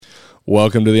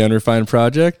Welcome to the Unrefined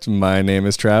Project. My name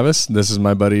is Travis. This is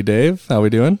my buddy Dave. How we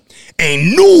doing?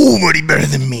 Ain't nobody better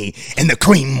than me, and the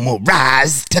cream will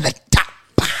rise to the top.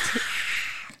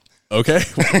 Okay.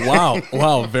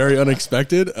 Wow. Very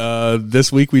unexpected.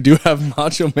 This week we do have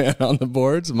Macho Man on the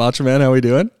boards. Macho Man, how we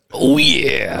doing? Oh,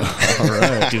 yeah. All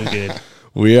right. Doing good.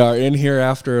 We are in here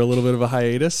after a little bit of a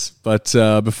hiatus, but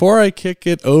before I kick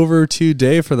it over to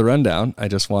Dave for the rundown, I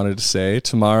just wanted to say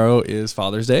tomorrow is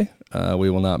Father's Day. We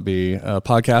will not be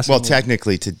podcasting. Well,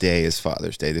 technically, today is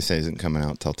Father's Day. This isn't coming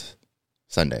out till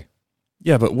Sunday.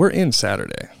 Yeah, but we're in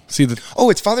Saturday. See,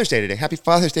 it's Father's Day today. Happy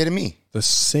Father's Day to me. The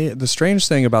strange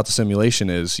thing about the simulation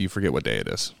is you forget what day it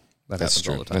is. That's happens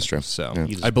true. all the time. That's true. So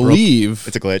Yeah. I believe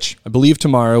It's a glitch. I believe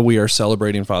tomorrow we are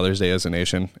celebrating Father's Day as a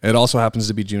nation. It also happens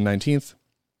to be June 19th.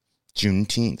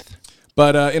 Juneteenth.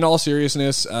 But in all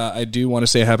seriousness, I do want to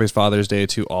say Happy Father's Day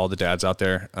to all the dads out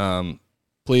there.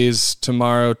 Please,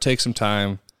 tomorrow, take some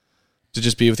time to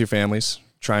just be with your families.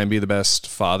 Try and be the best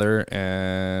father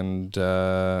and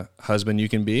husband you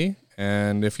can be.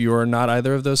 And if you are not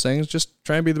either of those things, just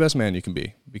try and be the best man you can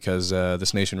be, because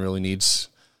this nation really needs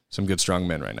some good, strong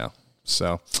men right now.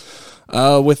 So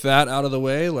with that out of the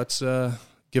way, let's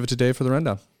give it to Dave for the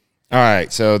rundown. All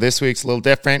right, so this week's a little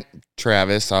different.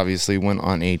 Travis obviously went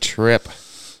on a trip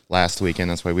last weekend.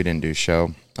 That's why we didn't do a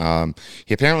show.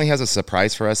 He apparently has a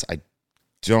surprise for us. I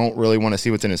don't really want to see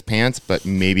what's in his pants, but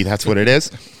maybe that's what it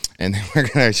is. And then we're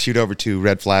going to shoot over to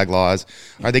red flag laws.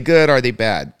 Are they good? Are they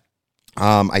bad?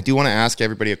 I do want to ask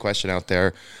everybody a question out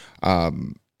there.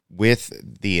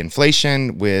 With the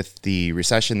inflation, with the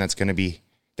recession that's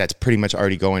pretty much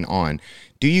already going on,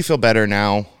 do you feel better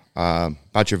now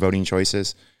about your voting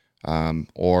choices?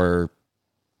 Or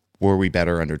were we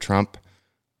better under Trump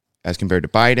as compared to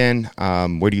Biden?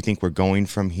 Where do you think we're going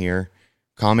from here?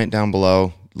 Comment down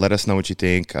below. Let us know what you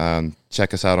think.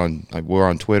 Check us out we're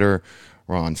on Twitter,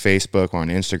 we're on Facebook, we're on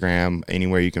Instagram,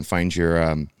 anywhere you can find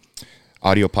your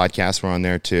audio podcast. We're on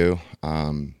there too.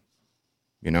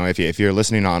 If you're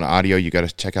listening on audio, you got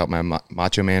to check out my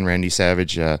Macho Man Randy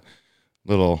Savage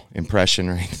little impression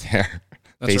right there.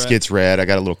 That's Face right. gets red. I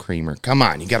got a little creamer. Come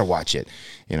on, you got to watch it.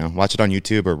 Watch it on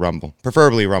YouTube or Rumble,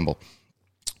 preferably Rumble.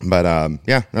 But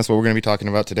that's what we're going to be talking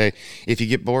about today. If you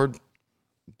get bored,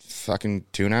 fucking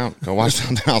tune out. Go watch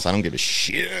something else. I don't give a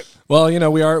shit. Well,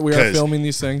 we are filming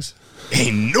these things.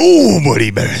 Ain't nobody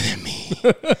better than me.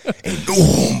 Ain't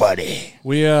nobody.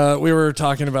 We were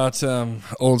talking about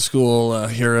old school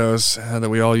heroes that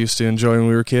we all used to enjoy when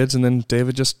we were kids, and then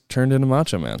David just turned into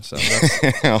Macho Man. So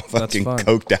that's fucking fun.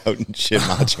 coked out and shit,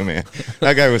 Macho Man.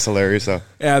 That guy was hilarious, though.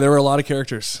 Yeah, there were a lot of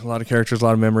characters, a lot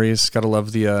of memories. Got to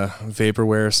love the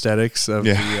vaporware aesthetics of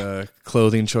the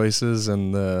clothing choices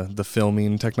and the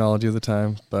filming technology of the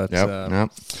time. But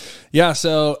Yep. yeah,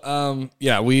 so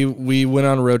we went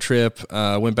on a road trip,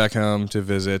 went back home to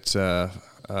visit a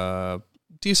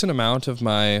decent amount of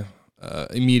my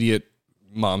immediate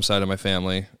mom side of my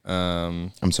family.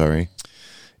 I'm sorry.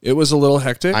 It was a little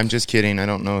hectic. I'm just kidding. I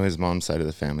don't know his mom's side of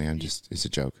the family. It's a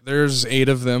joke. There's 8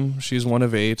 of them. She's one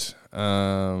of 8.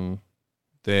 The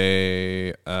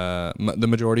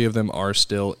majority of them are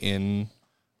still in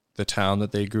the town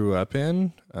that they grew up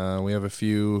in. We have a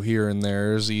few here and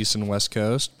there's East and West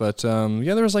Coast, but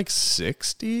there was like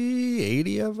 60,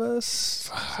 80 of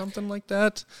us, something like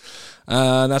that.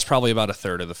 And that's probably about a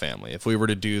third of the family. If we were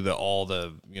to do all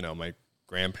the my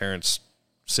grandparents'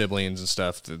 siblings and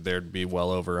stuff, there'd be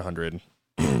well over 100.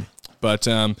 But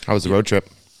how was the road trip?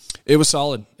 It was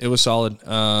solid.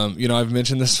 I've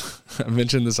mentioned this. I've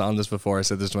mentioned this on this before. I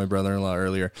said this to my brother-in-law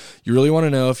earlier. You really want to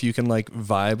know if you can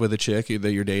vibe with a chick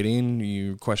that you're dating.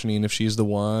 You're questioning if she's the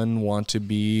one. Want to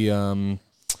be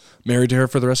married to her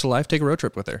for the rest of life? Take a road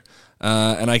trip with her.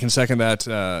 And I can second that.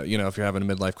 If you're having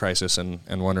a midlife crisis and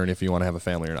wondering if you want to have a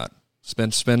family or not,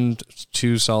 spend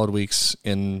 2 solid weeks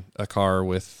in a car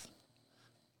with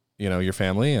your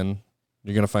family, and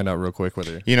you're going to find out real quick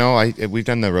whether... We've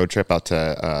done the road trip out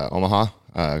to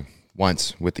Omaha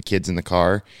once with the kids in the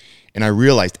car, and I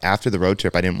realized after the road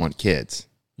trip I didn't want kids.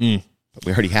 But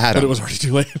we already had them. But it was already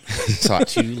too late. So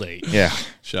Too late. Yeah.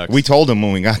 Shucks. We told them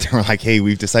when we got there, we're like, hey,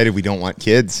 we've decided we don't want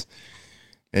kids.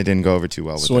 It didn't go over too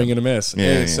well with Swing them. and a miss.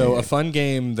 Yeah, A fun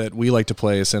game that we like to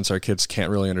play, since our kids can't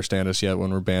really understand us yet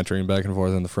when we're bantering back and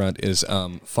forth in the front, is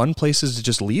fun places to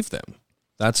just leave them.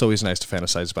 That's always nice to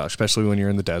fantasize about, especially when you're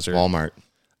in the desert. Walmart.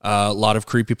 A lot of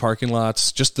creepy parking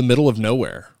lots. Just the middle of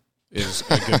nowhere is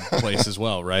a good place as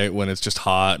well, right? When it's just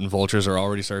hot and vultures are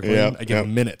already circling. Yep, I give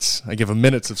them minutes. I give them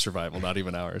minutes of survival, not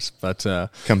even hours. But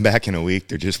Come back in a week,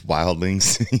 they're just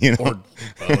wildlings, or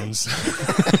bones.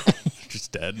 Just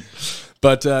dead.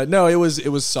 But no, it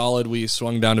was solid. We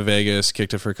swung down to Vegas,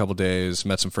 kicked it for a couple days,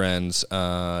 met some friends,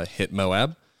 hit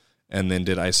Moab, and then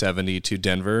did I-70 to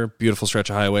Denver. Beautiful stretch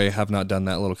of highway. Have not done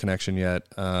that little connection yet.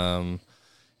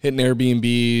 Hitting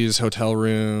Airbnbs, hotel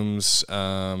rooms,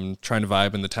 trying to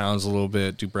vibe in the towns a little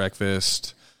bit, do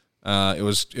breakfast. It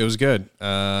was good.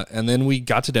 And then we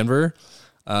got to Denver.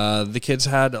 The kids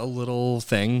had a little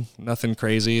thing, nothing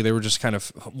crazy. They were just kind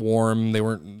of warm. They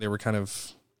were kind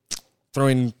of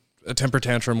throwing a temper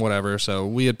tantrum, whatever. So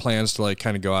we had plans to like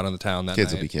kind of go out on the town that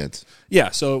Kids night. will be kids. Yeah.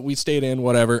 So we stayed in,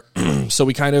 whatever. So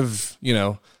we kind of,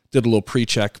 did a little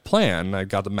pre-check plan. I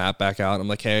got the map back out. I'm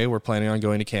like, hey, we're planning on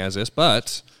going to Kansas,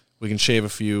 but we can shave a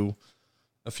few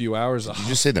hours off. Did you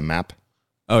just say the map?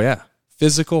 Oh yeah.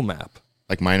 Physical map.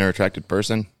 Like minor attracted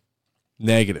person?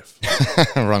 Negative.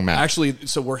 Wrong map. Actually,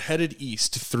 so we're headed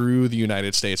east through the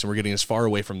United States, and we're getting as far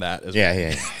away from that as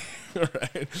Yeah.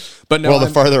 right. But no, Well, the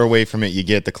farther away from it you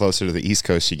get, the closer to the East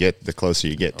Coast you get, the closer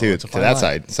you get to it's a that fine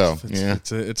line. side. So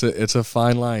it's a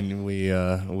fine line. We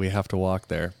have to walk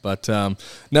there. But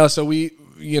no, so we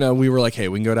were like, hey,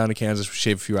 we can go down to Kansas,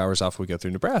 shave a few hours off, we go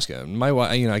through Nebraska. And my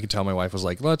wife, I could tell my wife was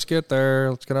like, let's get there,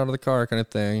 let's get out of the car, kind of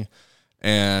thing.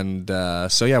 And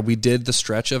so yeah, we did the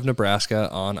stretch of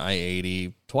Nebraska on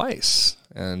I-80 twice,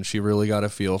 and she really got a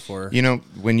feel for.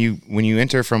 When you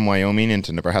enter from Wyoming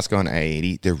into Nebraska on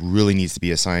I-80, there really needs to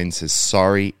be a sign that says,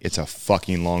 "Sorry, it's a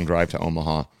fucking long drive to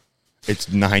Omaha.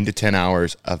 It's 9 to 10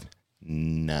 hours of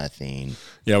nothing."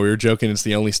 Yeah, we were joking. It's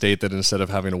the only state that instead of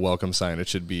having a welcome sign, it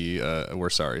should be a "We're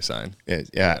sorry" sign.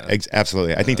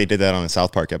 Absolutely. I think they did that on a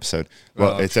South Park episode.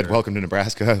 Well, it said, "Welcome to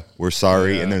Nebraska. We're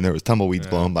sorry," and then there was tumbleweeds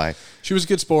blown by. She was a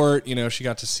good sport. She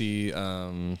got to see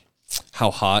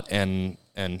how hot and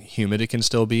humid it can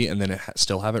still be, and then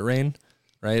still have it rain,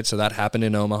 right? So that happened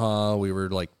in Omaha. We were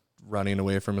like running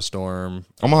away from a storm.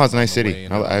 Omaha's a nice city.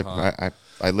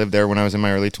 I lived there when I was in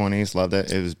my early 20s. Loved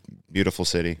it. It was a beautiful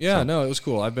city. Yeah, no, it was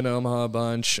cool. I've been to Omaha a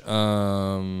bunch.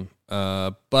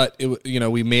 But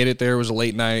we made it there. It was a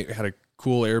late night. We had a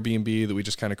cool Airbnb that we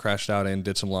just kind of crashed out in,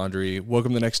 did some laundry, woke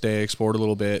up the next day, explored a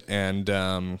little bit, and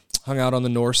hung out on the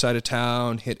north side of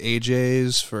town, hit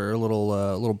AJ's for a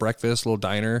little breakfast, little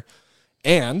diner.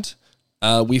 And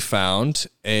we found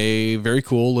a very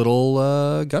cool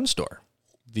little gun store.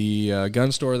 The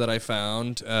gun store that I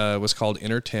found was called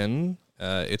Inner 10.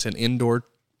 It's an indoor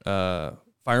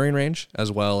firing range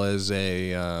as well as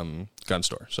a gun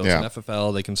store. So it's an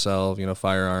FFL. They can sell,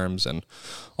 firearms and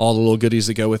all the little goodies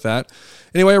that go with that.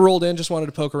 Anyway, I rolled in, just wanted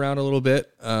to poke around a little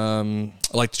bit. I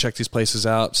like to check these places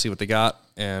out, see what they got,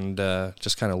 and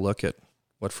just kind of look at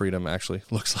what freedom actually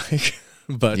looks like.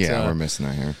 But yeah, we're missing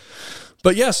that here.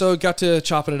 But yeah, so got to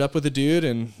chopping it up with the dude,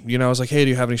 and I was like, "Hey,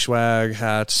 do you have any swag,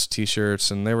 hats,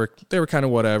 t-shirts?" And they were kind of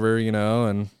whatever,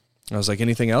 And I was like,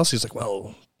 "Anything else?" He's like,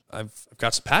 "Well, I've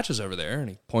got some patches over there," and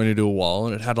he pointed to a wall,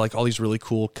 and it had like all these really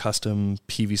cool custom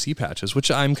PVC patches,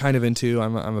 which I'm kind of into.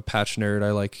 I'm a patch nerd.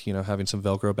 I like having some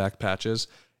Velcro back patches,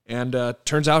 and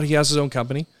turns out he has his own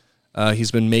company. He's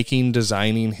been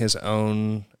designing his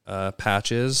own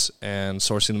patches and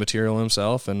sourcing the material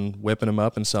himself and whipping them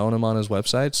up and selling them on his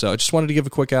website. So I just wanted to give a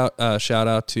quick shout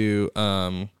out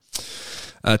to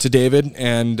David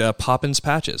and Poppins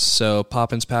Patches. So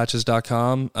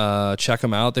poppinspatches.com. Check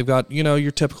them out. They've got,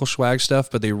 your typical swag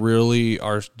stuff, but they really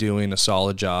are doing a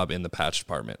solid job in the patch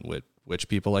department, which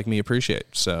people like me appreciate.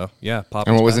 So yeah, Poppins.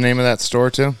 And what was the name of that store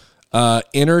too?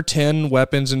 Inner 10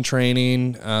 Weapons and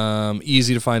Training.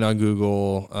 Easy to find on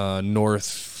Google.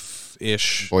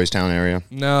 North-ish. Boys Town area.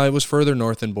 No, it was further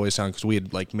north than Boys Town because we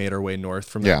had made our way north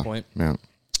from that point. Yeah.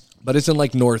 But it's in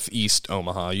northeast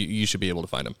Omaha. You should be able to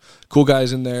find them. Cool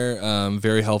guys in there,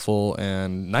 very helpful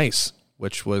and nice,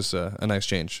 which was a nice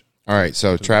change. All right,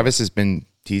 so Travis has been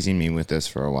teasing me with this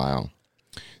for a while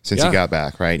since he got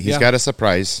back, right? He's got a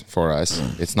surprise for us.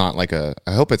 It's not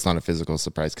I hope it's not a physical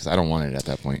surprise because I don't want it at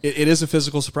that point. It is a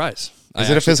physical surprise. Is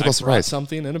it a physical surprise?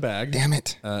 Something in a bag. Damn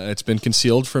it. It's been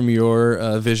concealed from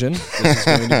your vision. This is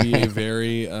going to be a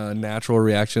very natural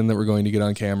reaction that we're going to get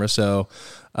on camera. So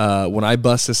when I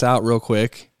bust this out real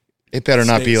quick. It better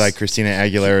not be like Christina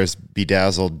Aguilera's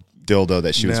bedazzled dildo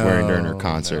that she was wearing during her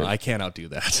concert. No, I can't outdo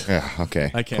that. Yeah,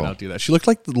 okay. I can't outdo that. She looked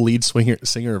like the lead singer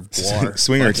of Gwar.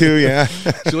 Swinger too, yeah.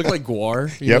 She looked like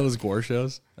Gwar. You know those Gwar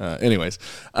shows? Anyways.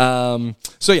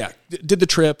 So yeah, did the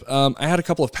trip. I had a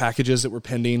couple of packages that were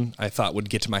pending I thought would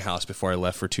get to my house before I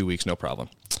left for 2 weeks, no problem.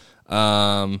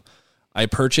 I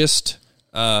purchased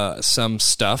some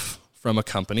stuff from a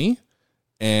company,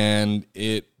 and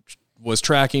it was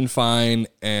tracking fine,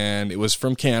 and it was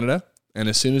from Canada. And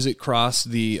as soon as it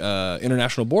crossed the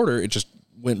international border, it just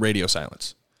went radio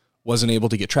silence. wasn't able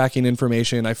to get tracking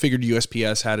information. I figured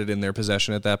USPS had it in their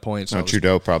possession at that point. So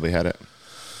Trudeau probably had it.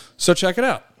 So check it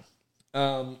out.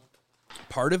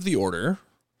 Part of the order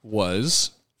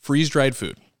was freeze-dried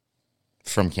food.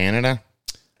 From Canada?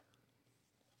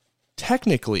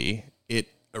 Technically, it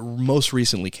most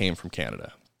recently came from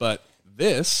Canada. But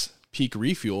this Peak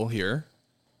Refuel here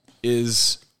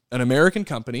is an American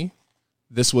company.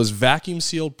 This was vacuum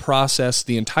sealed, processed.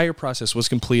 The entire process was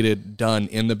completed, done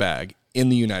in the bag in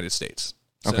the United States.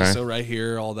 So right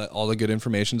here, all the good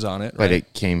information's on it. But right?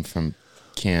 it came from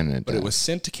Canada. But it was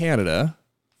sent to Canada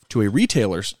to a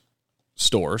retailer's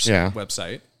store's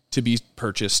website to be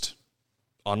purchased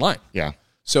online. Yeah.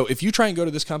 So if you try and go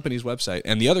to this company's website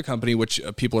and the other company, which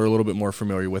people are a little bit more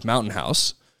familiar with, Mountain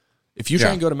House, if you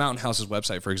try and go to Mountain House's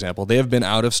website, for example, they have been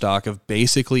out of stock of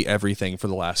basically everything for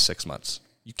the last 6 months.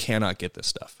 You cannot get this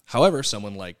stuff. However,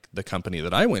 someone like the company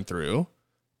that I went through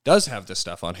does have this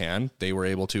stuff on hand. They were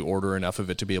able to order enough of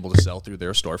it to be able to sell through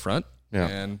their storefront. Yeah.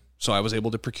 And so I was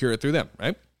able to procure it through them,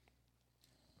 right?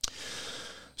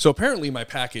 So apparently my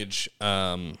package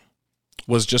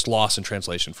was just lost in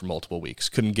translation for multiple weeks.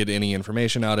 Couldn't get any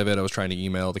information out of it. I was trying to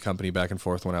email the company back and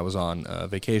forth when I was on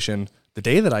vacation. The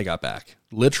day that I got back,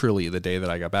 literally the day that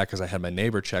I got back, because I had my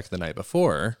neighbor check the night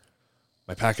before,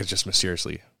 my package just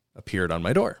mysteriously appeared on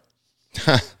my door.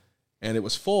 And it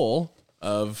was supposed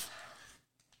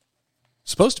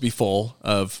to be full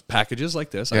of packages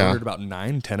like this. I ordered about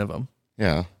 9-10 of them.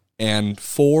 Yeah. And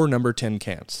 4 number 10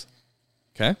 cans.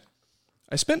 Okay?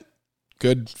 I spent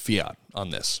good fiat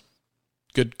on this.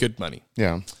 Good money.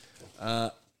 Yeah.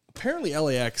 Apparently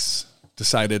LAX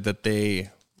decided that they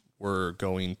were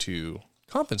going to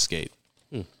confiscate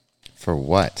For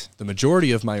what? the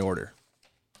majority of my order.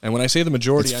 And when I say the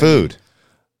majority, It's food.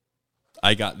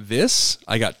 I got this.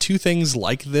 I got 2 things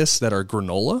like this that are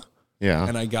granola. Yeah.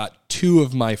 And I got 2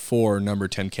 of my 4 number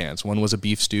 10 cans. One was a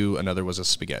beef stew. Another was a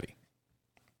spaghetti.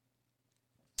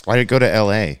 Why did it go to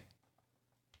L.A.?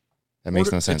 That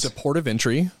makes no sense. It's a port of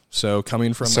entry. So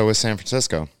coming from... So is San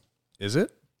Francisco. Is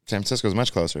it? San Francisco is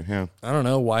much closer, yeah. I don't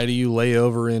know. Why do you lay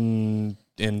over in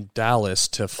Dallas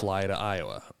to fly to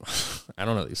Iowa? I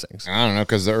don't know these things. I don't know,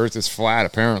 because the earth is flat,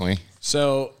 apparently.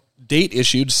 So date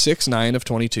issued 6/9 of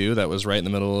 22. That was right in the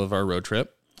middle of our road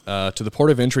trip. To the port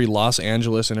of entry, Los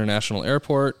Angeles International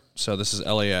Airport. So this is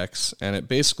LAX. And it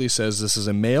basically says this is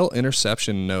a mail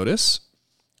interception notice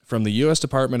from the U.S.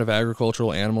 Department of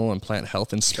Agricultural, Animal, and Plant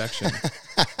Health Inspection.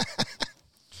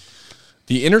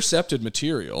 The intercepted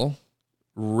material,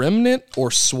 remnant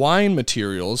or swine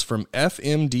materials from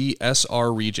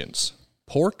FMD-SR regions.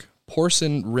 Pork,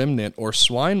 porcine remnant or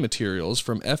swine materials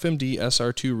from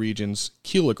FMD-SR2 regions,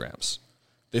 kilograms.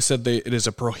 They said it is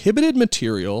a prohibited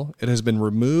material. It has been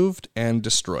removed and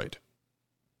destroyed.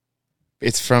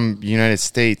 It's from United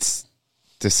States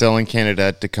to sell in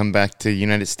Canada to come back to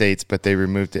United States, but they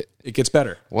removed it. It gets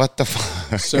better. What the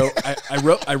fuck? So I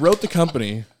wrote the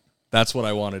company. That's what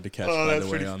I wanted to catch, by the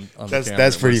way, on the camera.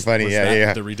 That's pretty funny.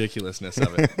 Yeah. The ridiculously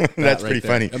of it. That's right pretty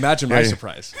there. funny. Imagine my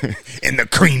surprise. And the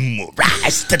cream will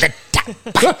rise to the top.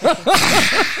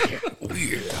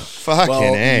 Fucking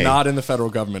Well, A. not in the federal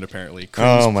government, apparently.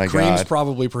 Oh, my Cream's God.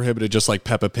 probably prohibited, just like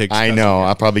Peppa Pig. I know.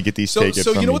 I'll probably get these taken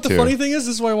So from you know me, what the too. funny thing is?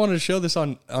 This is why I wanted to show this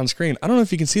on screen. I don't know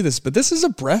if you can see this, but this is a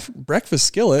breakfast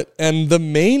skillet, and the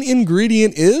main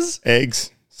ingredient is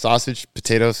Eggs, sausage,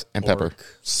 potatoes, and pepper.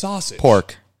 sausage.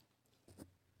 Pork.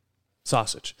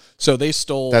 Sausage. So they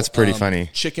stole That's pretty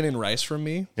funny. chicken and rice from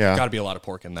me. Yeah. Got to be a lot of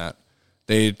pork in that.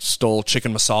 They stole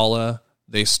chicken masala.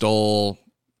 They stole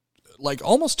like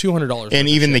almost $200. And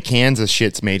even the cans of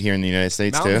shit's made here in the United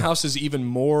States, Mountain too. House is even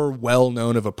more well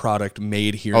known of a product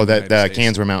made here. Oh, in the the United States.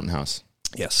 cans were Mountain House.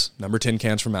 Yes, number 10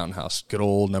 cans from Mountain House. Good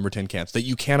old number 10 cans that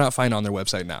you cannot find on their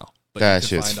website now. But That you can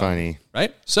shit's find funny.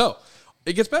 right? So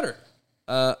it gets better.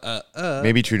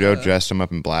 Maybe Trudeau dressed them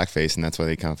up in blackface, and that's why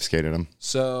they confiscated them.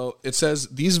 So it says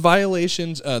these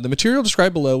violations, the material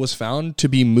described below was found to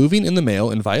be moving in the mail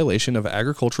in violation of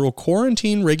agricultural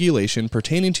quarantine regulation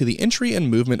pertaining to the entry and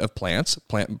movement of plants,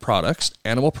 plant products,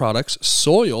 animal products,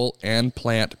 soil, and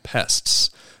plant pests.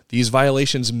 These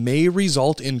violations may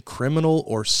result in criminal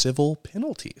or civil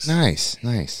penalties. Nice.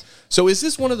 So is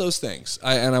this one of those things?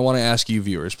 I want to ask you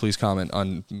viewers, please comment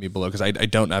on me below, because I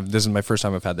don't have, this is my first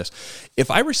time I've had this.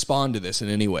 If I respond to this in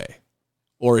any way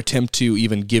or attempt to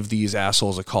even give these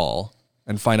assholes a call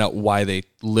and find out why they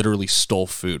literally stole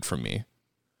food from me,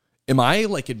 am I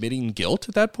like admitting guilt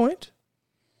at that point?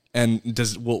 And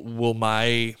will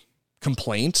my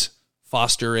complaint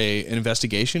foster an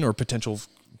investigation or potential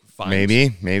fines? Maybe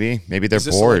they're Is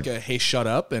this bored. like a, hey, shut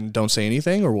up and don't say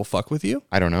anything or we'll fuck with you?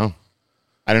 I don't know.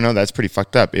 That's pretty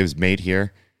fucked up. It was made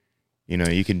here. You know,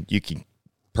 you can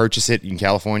purchase it in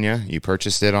California. You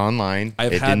purchased it online.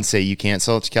 Didn't say you can't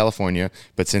sell it to California,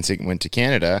 but since it went to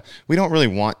Canada, we don't really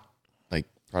want like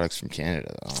products from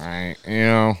Canada, though, right? You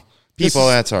know, people,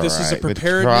 that's all right. This is a But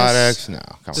preparedness. products, no.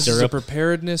 Come on. This is a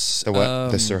preparedness. The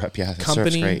what? The syrup, yeah. The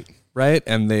company, syrup's great. right?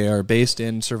 And they are based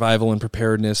in survival and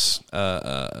preparedness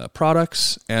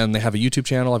products, and they have a YouTube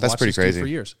channel. I've That's watched pretty this dude crazy. for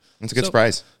years. That's a good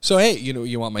surprise. So hey,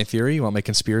 you want my theory? You want my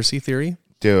conspiracy theory?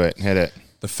 Do it. Hit it.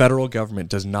 The federal government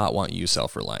does not want you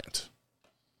self-reliant.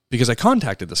 Because I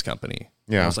contacted this company.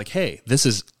 Yeah. I was like, hey, this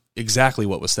is exactly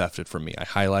what was thefted from me. I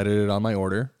highlighted it on my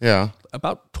order. Yeah.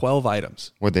 About 12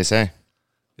 items. What'd they say?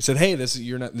 They said, hey,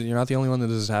 you're not the only one that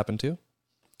this has happened to.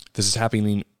 This is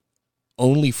happening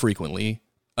only recently,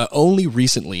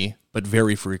 but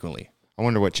very frequently. I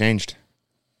wonder what changed.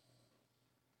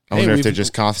 I Hey, wonder if they're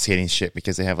just confiscating shit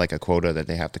because they have like a quota that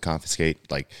they have to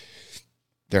confiscate. Like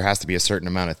there has to be a certain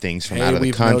amount of things from out of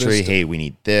the country. Hey, we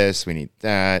need this, we need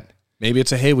that. Maybe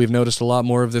it's we've noticed a lot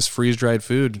more of this freeze-dried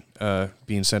food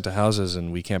being sent to houses,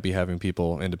 and we can't be having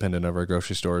people independent of our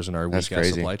grocery stores and our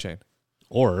weak-ass supply chain.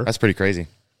 Or That's pretty crazy.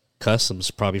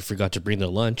 customs probably forgot to bring their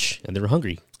lunch, and they were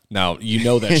hungry. Now, you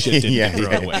know that shit didn't get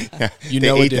thrown away. You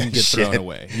know it didn't get thrown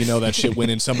away. You know that shit went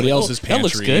in somebody else's pantry. That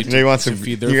looks good. You want to some?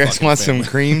 feed You their guys fucking want family.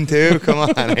 some cream too? Come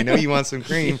on, I know you want some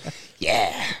cream.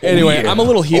 Anyway, Oh, yeah. I'm a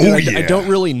little heated. Oh, I yeah. don't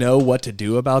really know what to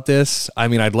do about this. I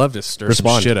mean, I'd love to stir some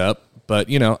Respond. shit up, but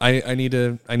I need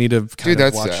to kind Dude, of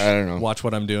that's watch, I don't know. watch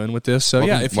what I'm doing with this. So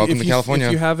Welcome- welcome to California.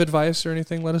 If you have advice or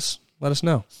anything, let us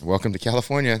know. Welcome to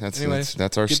California. That's Anyways,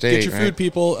 that's our get, state. Get your right? food,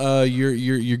 people.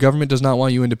 Your government does not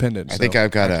want you independent. I think I've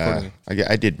got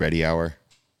I did Ready Hour.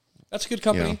 That's a good You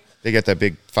company. know, they got that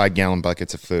big 5-gallon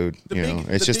buckets of food.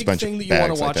 It's just a bunch thing of that you want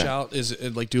bags to watch like that. out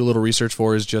is like do a little research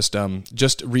for is just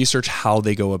research how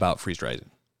they go about freeze drying.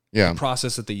 Yeah, The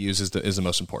process that they use is the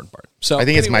most important part. So I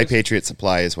think it's My anyways, Patriot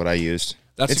Supply is what I used.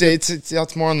 That's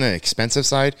It's more on the expensive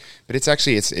side, but it's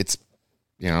actually it's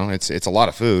a lot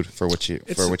of food for what you have.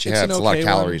 an It's a lot of okay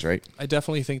calories, one. right? I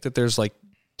definitely think that there's like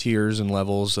tiers and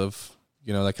levels of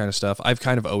that kind of stuff. I've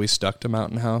kind of always stuck to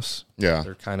Mountain House. Yeah.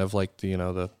 They're kind of like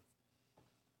the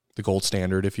gold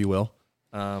standard, if you will.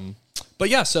 But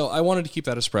yeah, so I wanted to keep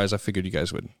that a surprise. I figured you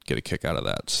guys would get a kick out of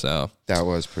that. So That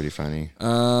was pretty funny.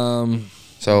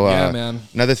 so yeah, man.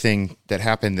 Another thing that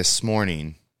happened this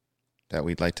morning that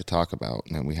we'd like to talk about,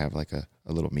 and that we have like a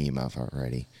little meme of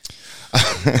already.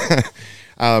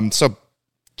 So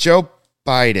Joe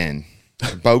Biden,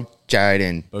 Joe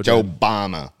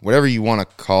Obama, whatever you want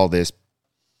to call this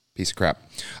piece of crap,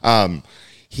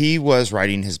 he was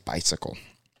riding his bicycle.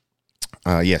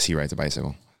 Yes, he rides a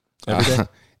bicycle. Every day?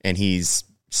 And he's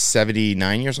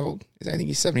 79 years old. I think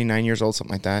he's 79 years old,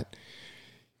 something like that.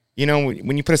 You know,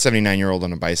 when you put a 79-year-old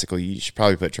on a bicycle, you should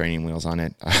probably put training wheels on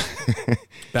it.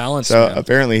 Balance. So man.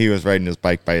 apparently he was riding his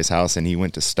bike by his house and he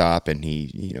went to stop and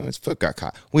his foot got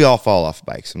caught. We all fall off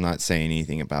bikes. I'm not saying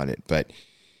anything about it, but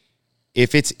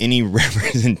if it's any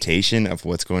representation of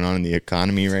what's going on in the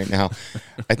economy right now,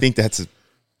 I think that's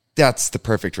the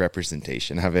perfect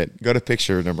representation of it. Go to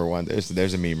picture number 1.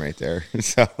 There's a meme right there.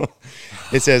 So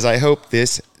it says, I hope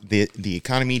the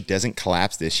economy doesn't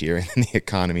collapse this year. And then the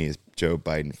economy is Joe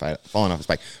Biden falling off his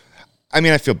bike. I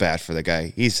mean, I feel bad for the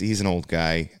guy. He's an old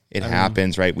guy. It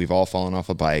happens, right? We've all fallen off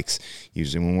of bikes,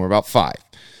 usually when we're about 5.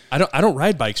 I don't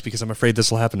ride bikes because I'm afraid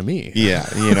this will happen to me. Yeah,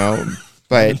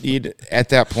 but at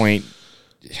that point,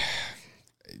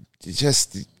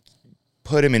 just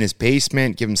put him in his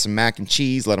basement, give him some mac and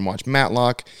cheese, let him watch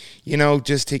Matlock,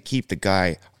 just to keep the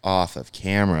guy off of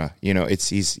camera.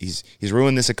 He's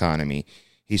ruined this economy.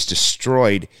 He's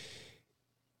destroyed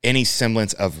any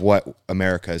semblance of what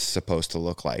America is supposed to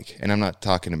look like. And I'm not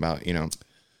talking about,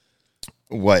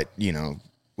 what,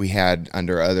 we had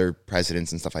under other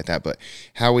presidents and stuff like that, but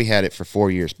how we had it for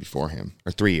 4 years before him,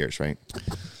 or 3 years, right?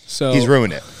 So He's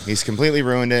ruined it. He's completely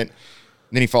ruined it.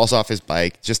 Then he falls off his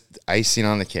bike, just icing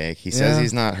on the cake. He says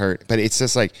he's not hurt, but it's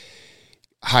just like,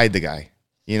 hide the guy.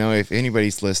 If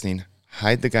anybody's listening,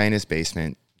 hide the guy in his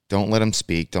basement. Don't let him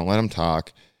speak. Don't let him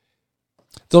talk.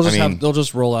 they'll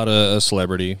just roll out a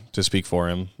celebrity to speak for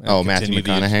him. And Matthew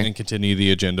McConaughey? and continue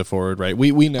the agenda forward. Right?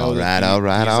 We know All that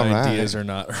right, these ideas are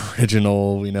not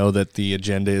original. We know that the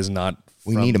agenda is not.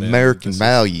 We from need them. American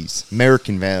values.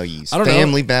 American values. I don't know.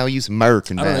 Family values,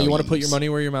 American I don't know. values. You want to put your money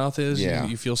where your mouth is. Yeah.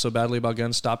 You feel so badly about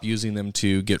guns. Stop using them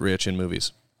to get rich in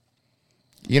movies.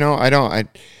 I don't.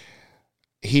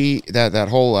 That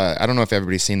whole. I don't know if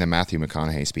everybody's seen the Matthew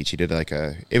McConaughey speech. He did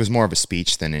it was more of a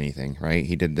speech than anything, right?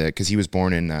 He did because he was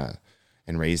born in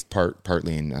and raised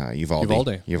partly in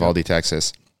Uvalde, Uvalde,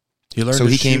 Texas. He learned So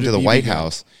he came shoot to a the BB White gun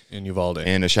House in Uvalde.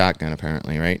 and a shotgun,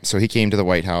 apparently, right? So he came to the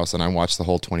White House, and I watched the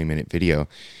whole 20-minute video,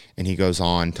 and he goes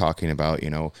on talking about,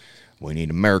 we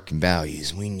need American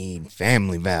values, we need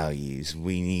family values,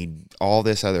 we need all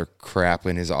this other crap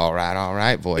in his all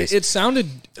right voice. It sounded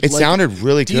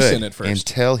Really decent good at first.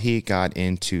 until he got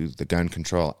into the gun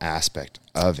control aspect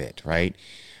of it, right?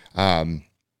 And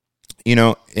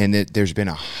there's been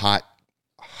a hot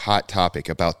topic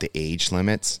about the age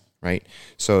limits, right?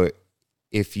 So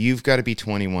if you've got to be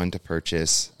 21 to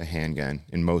purchase a handgun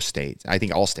in most states, I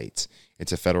think all states,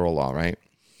 it's a federal law, right?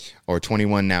 Or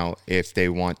 21 now if they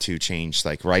want to change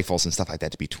like rifles and stuff like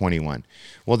that to be 21.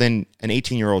 Well, then an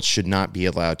 18-year-old should not be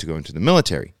allowed to go into the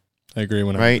military. I agree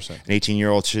 100%. Right? An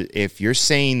 18-year-old should, if you're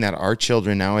saying that our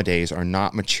children nowadays are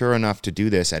not mature enough to do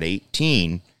this at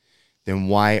 18, then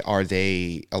why are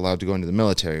they allowed to go into the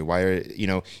military? Why are,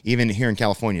 even here in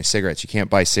California, cigarettes, you can't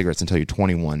buy cigarettes until you're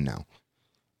 21 now.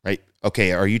 Right?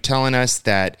 Okay, are you telling us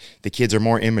that the kids are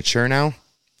more immature now?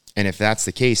 And if that's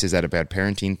the case, is that a bad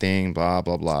parenting thing? Blah,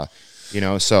 blah, blah.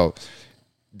 So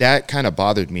that kind of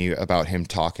bothered me about him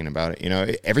talking about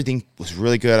it. Everything was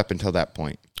really good up until that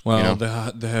point. Well,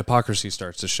 the hypocrisy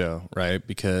starts to show, right?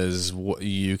 Because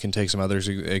you can take some other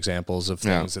examples of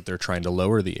things that they're trying to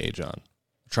lower the age on.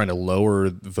 Trying to lower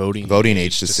voting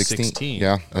age to 16.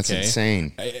 Yeah, that's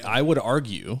insane. I would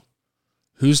argue,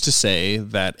 who's to say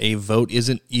that a vote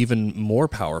isn't even more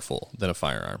powerful than a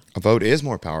firearm? A vote is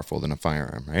more powerful than a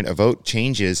firearm, right? A vote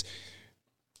changes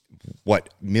what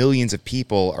millions of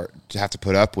people have to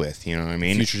put up with, you know what I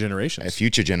mean? Future generations.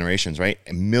 Future generations, right?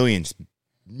 And millions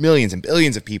and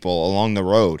billions of people along the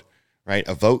road, right?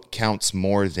 A vote counts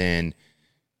more than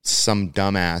some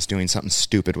dumbass doing something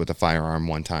stupid with a firearm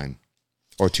one time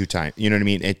or two times. You know what I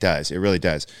mean? It does. It really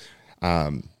does.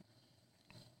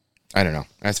 I don't know.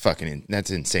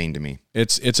 That's insane to me.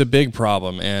 It's a big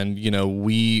problem, and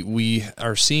we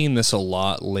are seeing this a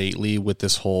lot lately with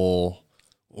this whole,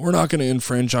 we're not going to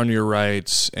infringe on your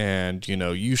rights, and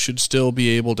you should still be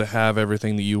able to have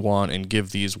everything that you want and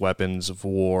give these weapons of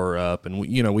war up, and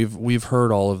we've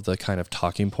heard all of the kind of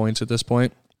talking points at this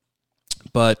point.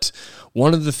 But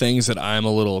one of the things that I'm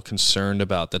a little concerned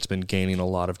about that's been gaining a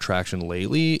lot of traction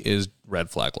lately is red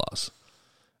flag laws.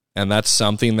 And that's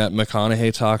something that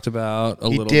McConaughey talked about a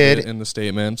little bit in the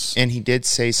statements. And he did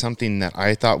say something that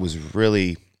I thought was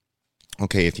really,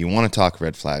 okay, if you want to talk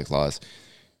red flag laws,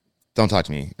 don't talk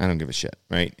to me. I don't give a shit,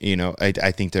 right?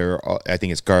 I think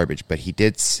it's garbage. But he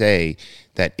did say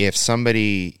that if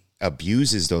somebody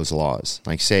abuses those laws,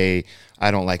 like say, I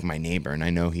don't like my neighbor and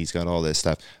I know he's got all this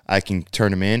stuff, I can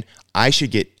turn him in. I should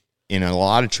get in a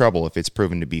lot of trouble if it's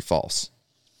proven to be false.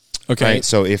 Okay. Right?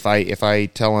 So if I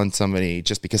tell on somebody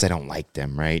just because I don't like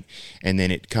them, right, and then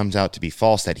it comes out to be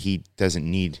false that he doesn't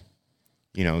need,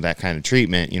 that kind of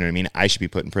treatment, you know what I mean? I should be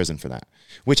put in prison for that,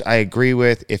 which I agree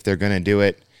with if they're going to do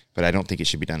it, but I don't think it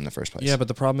should be done in the first place. Yeah, but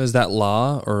the problem is that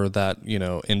law or that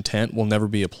intent will never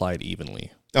be applied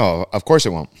evenly. Oh, of course it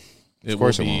won't. It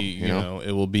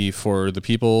will be for the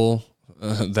people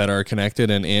that are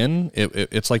connected and in.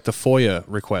 It's like the FOIA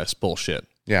request bullshit.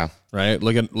 Yeah. Right.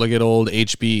 Look at old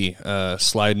HB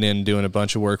sliding in, doing a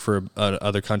bunch of work for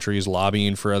other countries,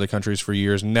 lobbying for other countries for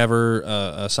years.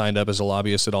 Never signed up as a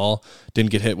lobbyist at all. Didn't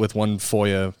get hit with one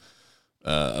FOIA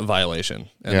violation.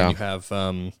 And then you have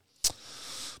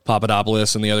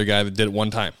Papadopoulos and the other guy that did it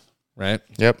one time. Right.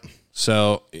 Yep.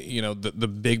 So the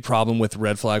big problem with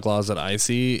red flag laws that I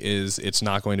see is it's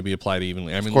not going to be applied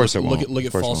evenly. I mean, of course look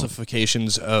at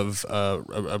falsifications of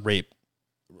a rape.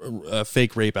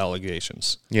 Fake rape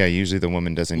allegations. Yeah, usually the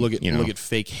woman doesn't. Look at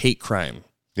fake hate crime.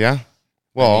 Yeah,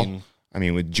 well, I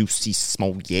mean with Juicy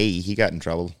Smollett, he got in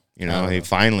trouble.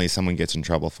 Finally someone gets in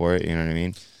trouble for it. You know what I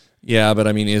mean? Yeah, but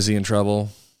I mean, is he in trouble?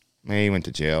 He went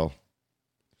to jail.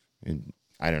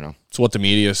 I don't know. It's what the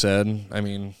media said. I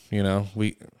mean, I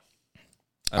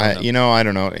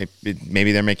don't know.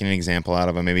 Maybe they're making an example out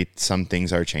of him. Maybe some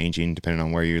things are changing depending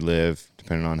on where you live,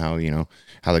 depending on how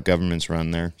how the governments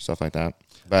run there, stuff like that.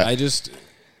 But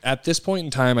at this point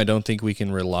in time, I don't think we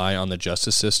can rely on the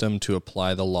justice system to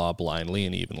apply the law blindly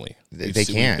and evenly. They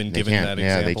can't. We've been given that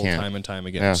example time and time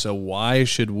again. Yeah. So why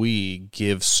should we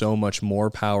give so much more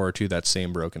power to that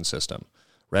same broken system?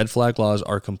 Red flag laws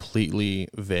are completely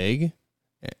vague,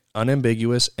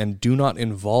 unambiguous, and do not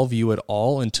involve you at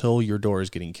all until your door is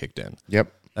getting kicked in. Yep.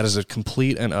 That is a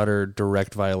complete and utter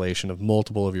direct violation of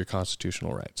multiple of your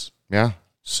constitutional rights. Yeah.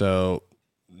 So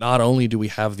not only do we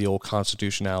have the old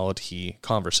constitutionality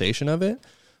conversation of it,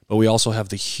 But we also have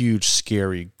the huge,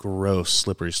 scary, gross,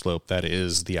 slippery slope that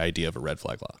is the idea of a red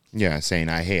flag law. Yeah, saying,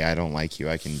 hey, I don't like you.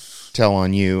 I can tell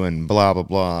on you and blah, blah,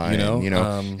 blah.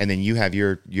 And then you have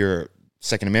your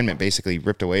Second Amendment basically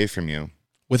ripped away from you.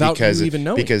 Without you even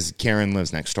knowing. Because Karen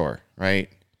lives next door, right?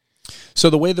 So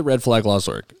the way the red flag laws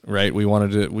work, right? We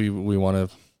want to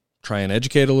try and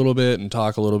educate a little bit and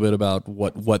talk a little bit about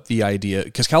what the idea,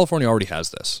 because California already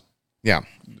has this. Yeah.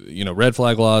 Red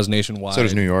flag laws nationwide. So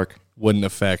does New York. Wouldn't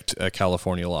affect a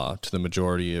California law to the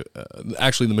majority.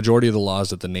 Actually, the majority of the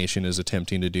laws that the nation is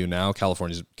attempting to do now,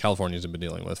 California's been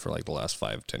dealing with for like the last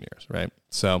 5-10 years, right?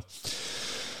 So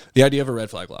the idea of a red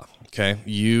flag law, okay?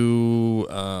 You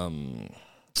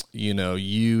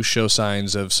show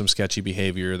signs of some sketchy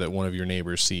behavior that one of your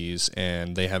neighbors sees,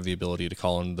 and they have the ability to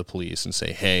call in the police and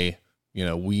say, hey,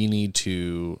 we need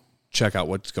to check out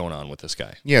what's going on with this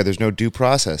guy. Yeah, there's no due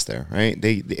process there, right?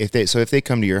 If they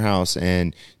come to your house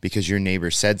and because your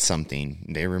neighbor said something,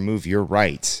 they remove your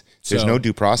rights. There's no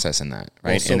due process in that,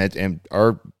 right? Well, and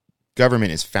our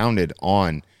government is founded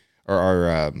on, or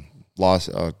our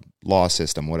law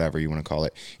system, whatever you want to call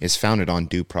it, is founded on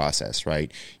due process, right?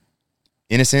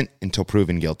 Innocent until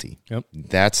proven guilty. Yep.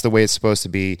 That's the way it's supposed to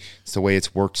be. It's the way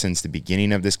it's worked since the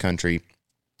beginning of this country,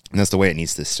 and that's the way it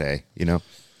needs to stay,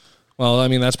 Well, I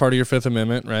mean, that's part of your Fifth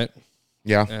Amendment, right?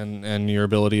 Yeah. And your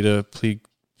ability to plead,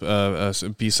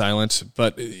 be silent.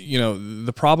 But,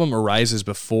 the problem arises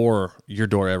before your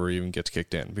door ever even gets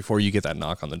kicked in, before you get that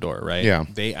knock on the door, right? Yeah.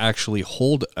 They actually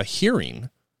hold a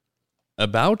hearing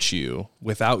about you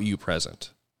without you present.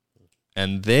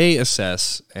 And they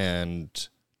assess and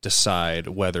decide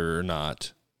whether or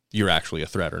not you're actually a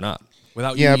threat or not.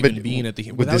 Without you even being at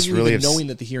the, without you even knowing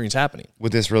that the hearing's happening.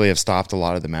 Would this really have stopped a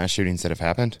lot of the mass shootings that have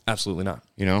happened? Absolutely not.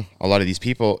 A lot of these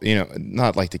people,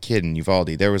 not like the kid in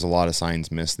Uvalde. There was a lot of signs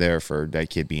missed there for that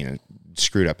kid being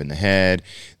screwed up in the head.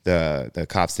 The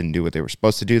cops didn't do what they were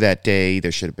supposed to do that day.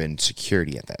 There should have been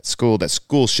security at that school. That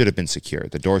school should have been secure.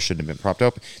 The door shouldn't have been propped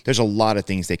up. There's a lot of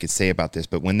things they could say about this,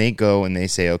 but when they go and they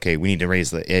say, okay, we need to raise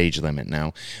the age limit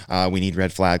now. We need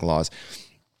red flag laws.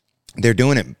 They're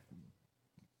doing it.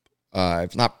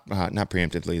 Not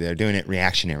preemptively, they're doing it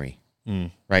reactionary,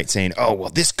 right? Saying, oh, well,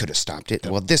 this could have stopped it.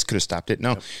 Yep. Well, this could have stopped it.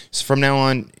 No, so from now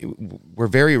on, we're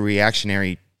very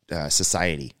reactionary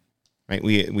society, right?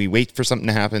 We wait for something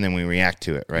to happen and we react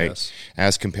to it, right? Yes.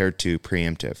 As compared to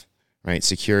preemptive, right?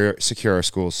 Secure our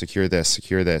schools, secure this,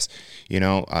 secure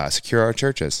our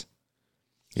churches,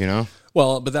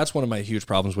 Well, but that's one of my huge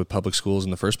problems with public schools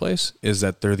in the first place, is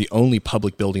that they're the only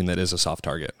public building that is a soft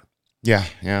target. Yeah.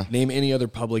 Name any other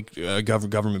public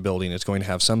government building. It's going to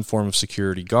have some form of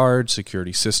security guard,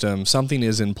 security system. Something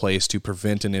is in place to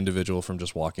prevent an individual from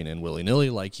just walking in willy-nilly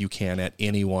like you can at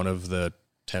any one of the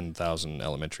 10,000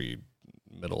 elementary,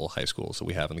 middle, high schools that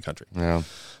we have in the country. Yeah.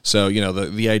 So,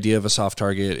 the idea of a soft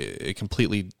target, it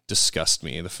completely disgusts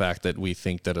me. The fact that we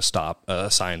think that a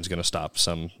sign is going to stop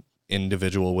some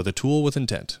individual with a tool with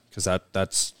intent, because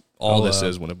that's all this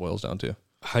is when it boils down to.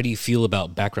 How do you feel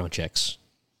about background checks?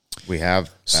 We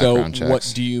have background checks.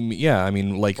 What do you mean? Yeah, I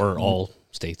mean, like, or all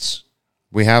states.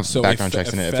 We have background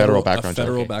checks in a federal background check.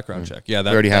 Federal background check. Yeah,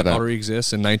 that already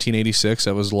exists. In 1986,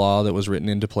 that was law that was written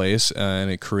into place,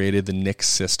 and it created the NICS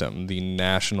system, the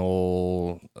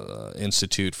National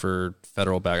Institute for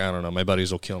Federal I don't know. My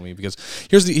buddies will kill me, because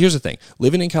here's the thing.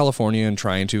 Living in California and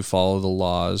trying to follow the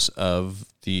laws of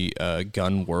the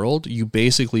gun world, you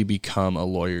basically become a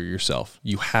lawyer yourself.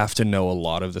 You have to know a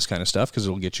lot of this kind of stuff because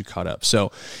it'll get you caught up.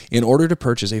 So in order to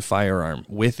purchase a firearm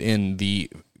within these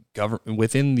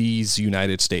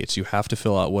United States, you have to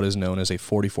fill out what is known as a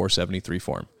 4473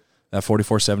 form. That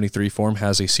 4473 form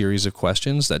has a series of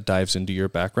questions that dives into your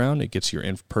background. It gets your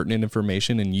pertinent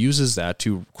information and uses that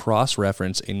to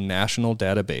cross-reference a national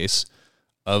database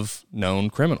of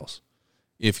known criminals.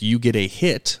 If you get a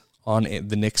hit on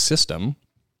the NICS system,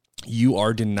 you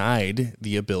are denied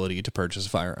the ability to purchase a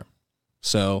firearm.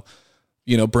 So,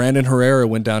 Brandon Herrera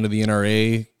went down to the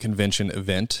NRA convention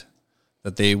event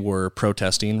that they were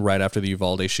protesting right after the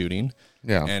Uvalde shooting.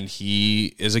 Yeah. And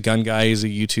he is a gun guy. He's a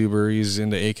YouTuber. He's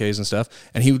into AKs and stuff.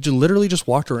 And he literally just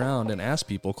walked around and asked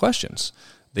people questions.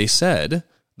 They said,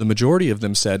 the majority of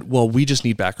them said, well, we just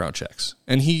need background checks.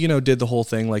 And he, did the whole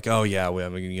thing like, oh yeah, it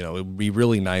would be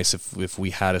really nice if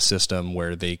we had a system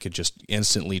where they could just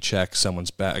instantly check someone's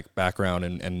background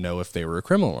and know if they were a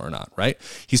criminal or not, right?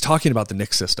 He's talking about the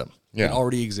NICS system. Yeah. It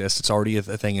already exists. It's already a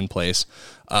thing in place.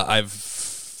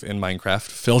 I've, in Minecraft,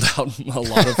 filled out a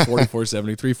lot of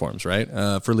 4473 forms, right?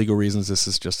 For legal reasons, this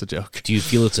is just a joke. Do you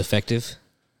feel it's effective?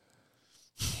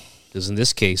 Because in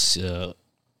this case...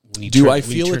 Do I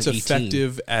feel it's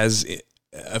effective as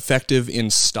effective in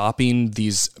stopping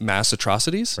these mass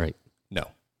atrocities? Right. No.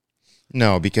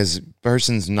 No, because a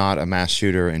person's not a mass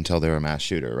shooter until they're a mass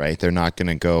shooter, right? They're not going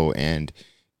to go and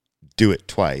do it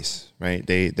twice, right?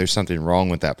 There's something wrong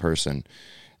with that person,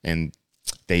 and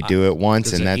they do it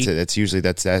once, and that's it. That's usually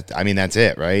that's that. I mean, that's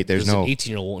it, right? There's no an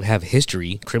 18-year-old won't have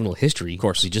criminal history. Of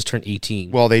course, he just turned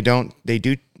 18. Well, they don't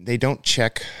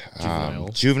check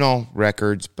juvenile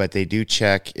records, but they do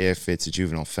check if it's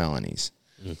juvenile felonies.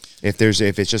 If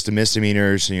it's just a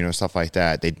misdemeanors, stuff like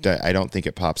that, I don't think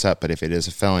it pops up. But if it is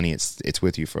a felony, it's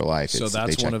with you for life. So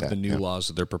that's one of the new laws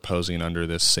that they're proposing under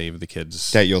this Save the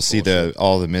Kids. That you'll see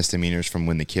all the misdemeanors from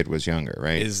when the kid was younger,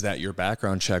 right? Is that your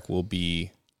background check will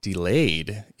be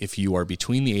delayed if you are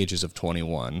between the ages of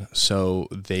 21, so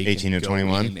they 18 can to go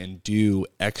 21 in and do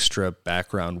extra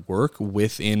background work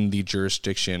within the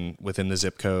jurisdiction, within the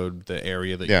zip code, the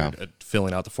area that you're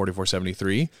filling out the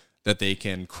 4473. That they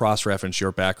can cross-reference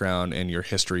your background and your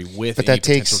history with but that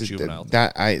takes juvenile.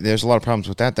 There's a lot of problems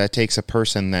with that. That takes a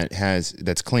person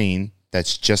that's clean,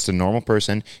 that's just a normal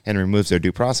person, and removes their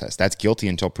due process. That's guilty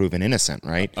until proven innocent,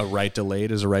 right? A right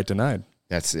delayed is a right denied.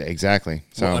 That's exactly.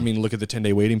 So well, I mean, look at the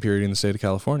 10-day waiting period in the state of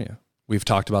California. We've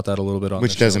talked about that a little bit on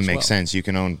which the show doesn't as make well. sense. You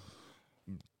can own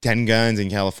 10 guns in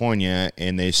California,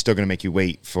 and they're still going to make you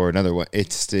wait for another one.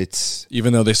 It's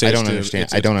even though they say I don't understand.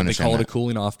 I don't understand. They call it a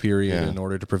cooling off period in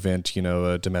order to prevent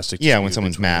a domestic when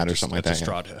someone's mad or something like that. A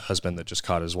distraught husband that just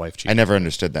caught his wife cheating. I never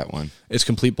understood that one. It's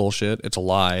complete bullshit. It's a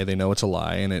lie. They know it's a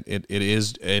lie, and it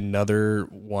is another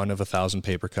one of 1,000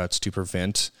 paper cuts to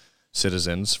prevent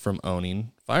citizens from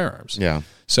owning firearms. Yeah.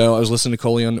 So I was listening to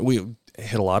Coley we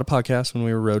hit a lot of podcasts when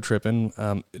we were road tripping.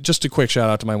 Just a quick shout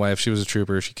out to my wife. She was a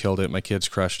trooper. She killed it. My kids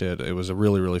crushed it. It was a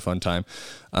really, really fun time.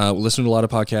 Listened to a lot of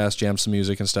podcasts, jammed some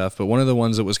music and stuff. But one of the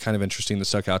ones that was kind of interesting that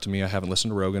stuck out to me, I haven't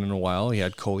listened to Rogan in a while. He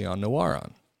had Coleon Noir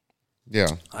on. Yeah.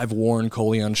 I've worn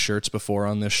Coleon shirts before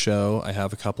on this show. I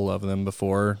have a couple of them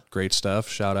before. Great stuff.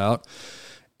 Shout out.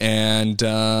 And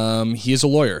he is a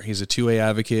lawyer. He's a 2A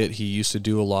advocate. He used to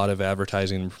do a lot of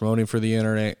advertising and promoting for the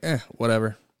NRA.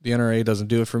 Whatever. The NRA doesn't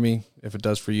do it for me. If it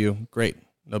does for you, great.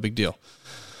 No big deal.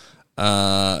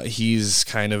 He's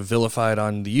kind of vilified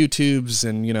on the YouTubes,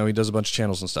 and, he does a bunch of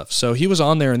channels and stuff. So he was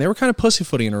on there, and they were kind of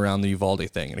pussyfooting around the Uvalde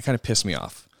thing, and it kind of pissed me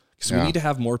off. Because we need to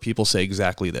have more people say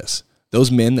exactly this. Those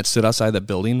men that stood outside that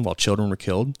building while children were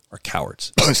killed are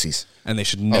cowards. Pussies. And they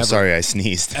should never, sorry, I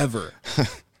sneezed. ever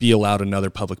be allowed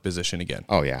another public position again.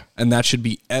 Oh, yeah. And that should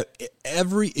be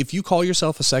if you call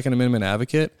yourself a Second Amendment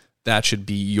advocate, that should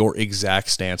be your exact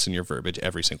stance and your verbiage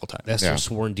every single time. That's their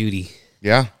sworn duty.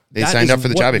 Yeah. They That signed is up for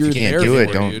the what job. If you you're can't there do it,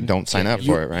 for, dude. don't sign up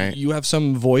for it, right? You have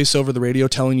some voice over the radio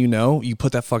telling you no, you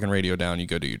put that fucking radio down, you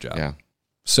go do your job. Yeah.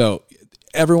 So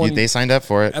everyone they signed up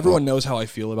for it. Everyone knows how I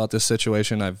feel about this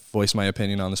situation. I've voiced my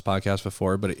opinion on this podcast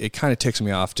before, but it kind of ticks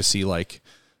me off to see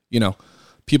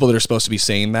people that are supposed to be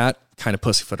saying that kind of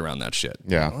pussyfoot around that shit.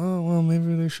 Yeah. Oh, well,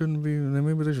 maybe they shouldn't be.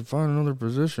 Maybe they should find another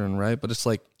position, right? But it's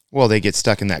like, well, they get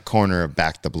stuck in that corner of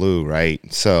back the blue, right?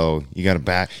 So you got to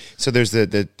back. So there's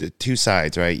the two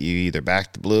sides, right? You either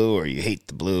back the blue or you hate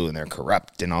the blue, and they're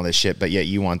corrupt and all this shit. But yet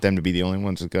you want them to be the only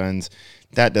ones with guns.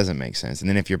 That doesn't make sense. And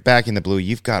then if you're backing the blue,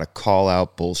 you've got to call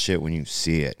out bullshit when you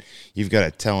see it. You've got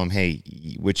to tell them, hey,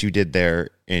 what you did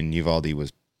there in Uvalde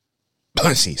was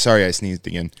pussy. Sorry, I sneezed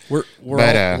again. We're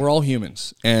all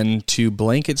humans, and to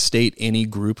blanket state any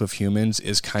group of humans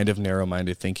is kind of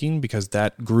narrow-minded thinking, because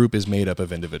that group is made up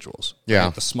of individuals. Yeah,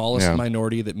 right? The smallest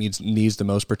minority that needs the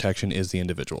most protection is the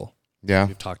individual. Yeah,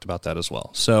 we've talked about that as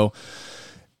well. So,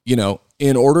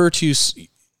 in order to,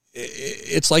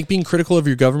 it's like being critical of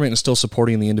your government and still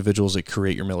supporting the individuals that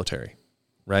create your military,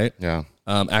 right? Yeah.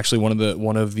 Actually,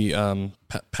 one of the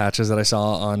patches that I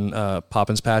saw on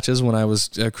Poppins Patches when I was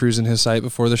cruising his site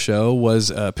before the show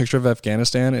was a picture of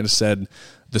Afghanistan, and it said,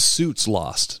 "The suits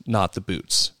lost, not the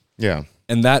boots." Yeah.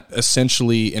 And that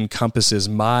essentially encompasses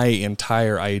my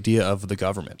entire idea of the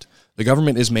government. The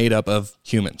government is made up of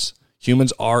humans.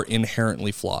 Humans are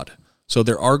inherently flawed. So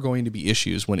there are going to be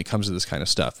issues when it comes to this kind of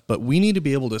stuff. But we need to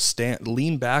be able to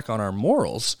lean back on our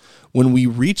morals when we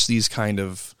reach these kind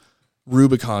of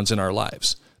Rubicons in our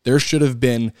lives. There should have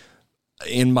been,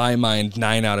 in my mind,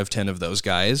 9 out of 10 of those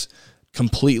guys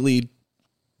completely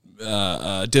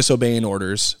disobeying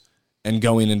orders and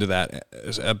going into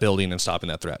that building and stopping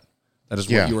that threat. That is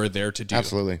what you are there to do.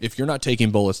 Absolutely. If you're not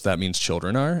taking bullets, that means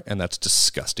children are, and that's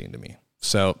disgusting to me.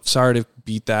 So sorry to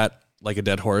beat that like a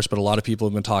dead horse, but a lot of people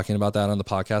have been talking about that on the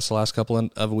podcast the last couple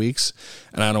of weeks,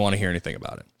 and I don't want to hear anything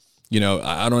about it.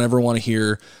 I don't ever want to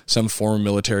hear some former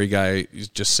military guy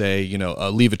just say,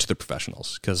 leave it to the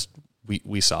professionals, because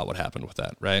we saw what happened with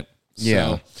that, right?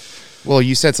 Yeah. Well,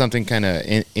 you said something kind of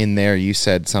in there. You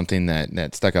said something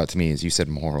that stuck out to me is you said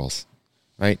morals,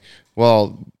 right?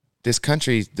 Well, this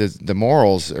country, the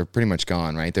morals are pretty much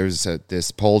gone, right? There's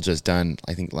this poll just done,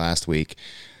 I think, last week.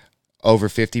 Over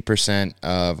 50%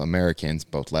 of Americans,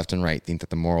 both left and right, think that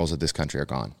the morals of this country are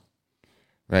gone,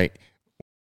 right?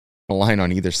 A line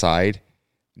on either side,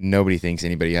 nobody thinks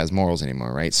anybody has morals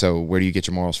anymore, right? So where do you get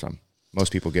your morals from?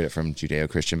 Most people get it from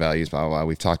Judeo-Christian values, blah, blah, blah.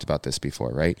 We've talked about this before,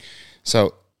 right?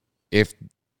 So if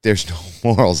there's no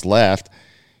morals left,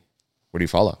 what do you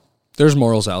follow? There's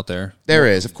morals out there. There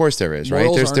is. Of course there is, right?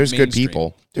 Morals There's aren't good mainstream.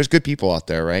 people. There's good people out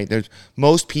there, right?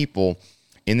 Most people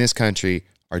in this country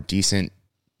are decent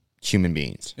human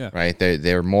beings, right?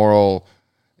 They're moral,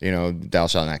 thou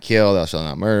shalt not kill, thou shalt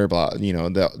not murder, blah,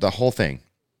 the whole thing.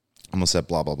 Almost said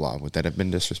blah, blah, blah. Would that have been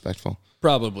disrespectful?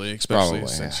 Probably, especially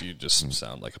since you just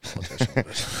sound like a politician.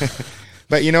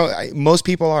 But, most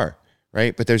people are,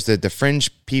 right? But there's the fringe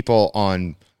people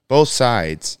on both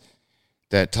sides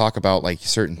that talk about like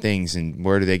certain things, and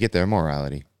where do they get their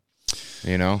morality?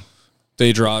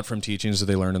 They draw it from teachings that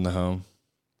they learn in the home.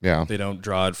 Yeah. They don't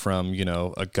draw it from,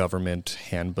 a government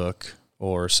handbook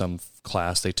or some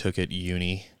class they took at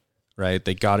uni, right?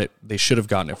 They should have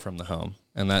gotten it from the home.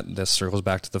 And that circles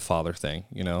back to the father thing,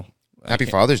 Happy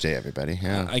Father's Day, everybody.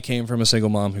 Yeah. I came from a single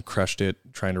mom who crushed it,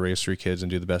 trying to raise 3 kids and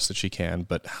do the best that she can,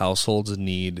 but households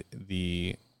need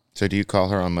the... So do you call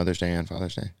her on Mother's Day and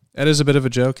Father's Day? That is a bit of a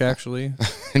joke, actually.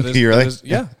 Do you really?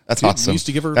 Yeah. That's We awesome. used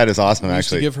to give her, that is awesome, we used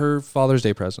to actually. give her Father's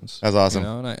Day presents. That's awesome.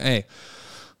 And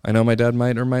I know my dad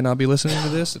might or might not be listening to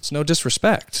this. It's no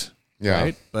disrespect,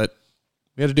 right? But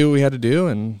we had to do what we had to do,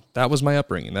 and that was my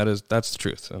upbringing. That's the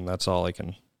truth, and that's all I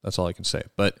can say.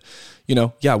 But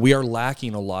we are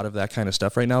lacking a lot of that kind of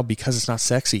stuff right now because it's not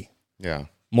sexy. Yeah.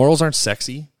 Morals aren't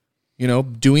sexy.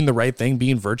 Doing the right thing,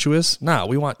 being virtuous. Nah,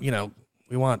 we want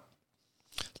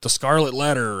the scarlet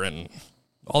letter and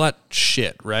all that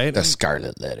shit, right? The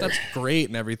scarlet letter. That's great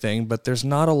and everything, but there's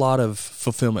not a lot of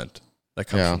fulfillment that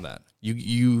comes from that.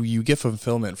 You get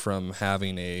fulfillment from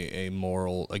having a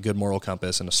good moral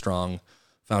compass and a strong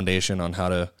foundation on how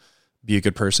to be a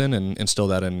good person and instill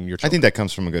that in your children. I think that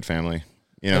comes from a good family.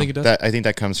 I think it does. I think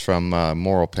that comes from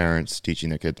moral parents teaching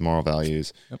their kids moral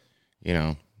values.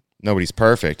 Yep. Nobody's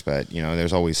perfect, but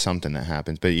there's always something that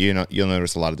happens. But you'll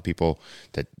notice a lot of the people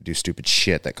that do stupid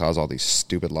shit that cause all these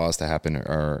stupid laws to happen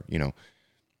are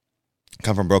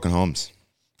come from broken homes.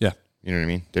 Yeah. You know what I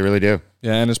mean? They really do.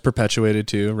 Yeah, and it's perpetuated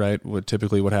too, right? What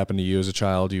happened to you as a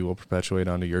child, you will perpetuate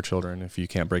onto your children if you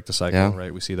can't break the cycle,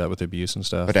 right? We see that with abuse and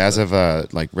stuff. But as of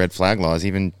red flag laws,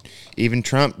 even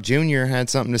Trump Jr.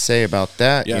 had something to say about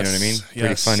that. Yes, You know what I mean? Pretty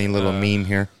yes. funny little meme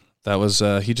here. That was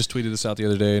he just tweeted this out the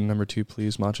other day. Number 2,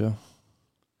 please, Macho.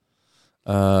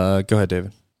 Go ahead,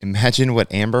 David. Imagine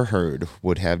what Amber Heard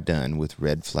would have done with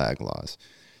red flag laws.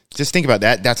 Just think about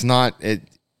that. That's not it.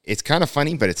 It's kind of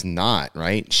funny, but it's not,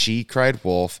 right? She cried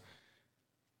wolf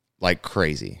like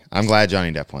crazy. I'm glad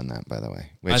Johnny Depp won that, by the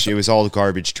way. Which it was all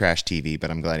garbage, trash TV,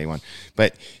 but I'm glad he won.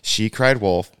 But she cried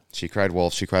wolf. She cried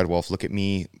wolf. She cried wolf. Look at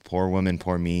me, poor woman,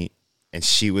 poor me. And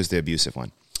she was the abusive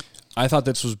one. I thought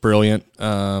this was brilliant.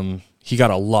 He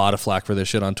got a lot of flack for this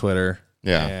shit on Twitter.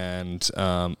 Yeah. And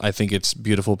I think it's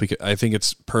beautiful because I think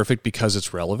it's perfect because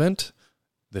it's relevant.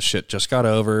 The shit just got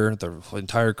over. The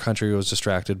entire country was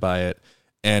distracted by it.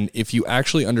 And if you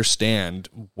actually understand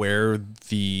where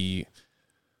the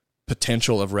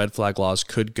potential of red flag laws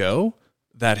could go,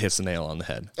 that hits the nail on the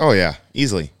head. Oh, yeah.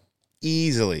 Easily,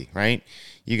 right?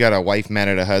 You got a wife mad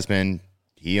at a husband.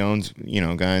 He owns,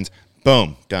 guns.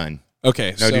 Boom, done.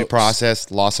 Okay. No due process,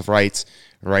 loss of rights,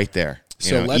 right there.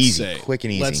 So let's easy, say, quick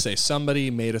and easy. Let's say somebody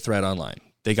made a threat online.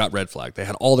 They got red flagged. They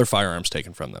had all their firearms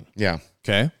taken from them. Yeah.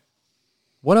 Okay.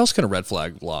 What else can a red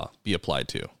flag law be applied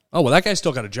to? Oh, well, that guy's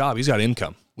still got a job. He's got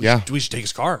income. We should take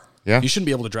his car. Yeah. He shouldn't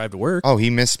be able to drive to work. Oh, he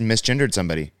misgendered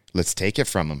somebody. Let's take it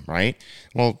from him, right?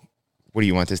 Well, what do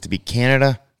you want this to be?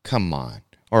 Canada? Come on.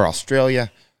 Or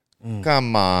Australia?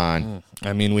 Come on.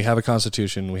 I mean, we have a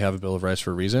constitution. We have a Bill of Rights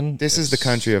for a reason. This is the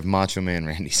country of Macho Man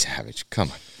Randy Savage. Come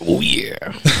on. Oh, yeah.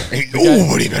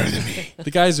 Nobody better than me.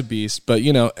 The guy's a beast. But,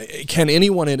 can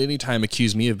anyone at any time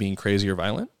accuse me of being crazy or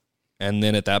violent? And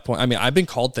then at that point, I mean, I've been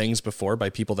called things before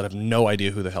by people that have no idea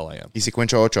who the hell I am. Y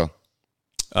cincuenta ocho.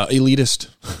 Elitist.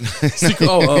 Y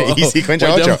cincuenta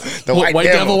ocho. The white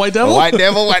devil. White devil? White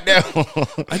devil, white devil.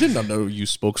 I did not know you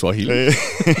spoke Swahili.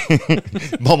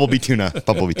 Bumblebee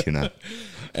tuna.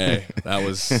 Hey, that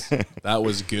was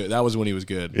good. That was when he was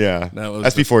good. Yeah.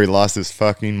 That's before he lost his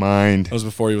fucking mind. That was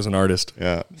before he was an artist.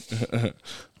 Yeah.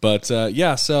 But so I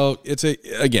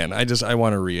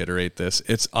want to reiterate this.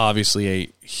 It's obviously a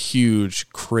huge,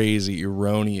 crazy,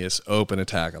 erroneous, open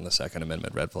attack on the Second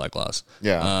Amendment red flag laws.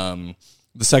 Yeah.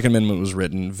 The Second Amendment was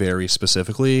written very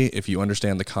specifically. If you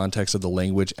understand the context of the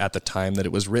language at the time that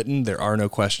it was written, there are no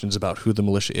questions about who the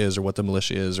militia is or what the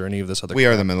militia is or any of this other. We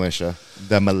are the militia.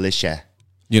 The militia.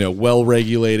 Well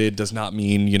regulated does not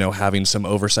mean, having some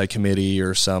oversight committee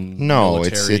or some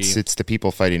military. it's the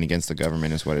people fighting against the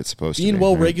government is what it's supposed to be. Being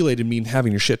well regulated means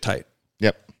having your shit tight.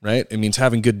 Yep. Right? It means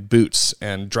having good boots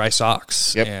and dry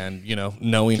socks. Yep. And,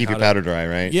 knowing keep how your powder dry,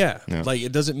 right? Yeah. Like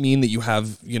it doesn't mean that you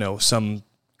have, some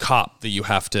cop that you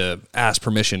have to ask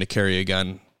permission to carry a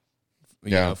gun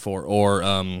for, or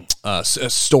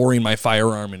storing my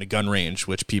firearm in a gun range,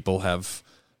 which people have,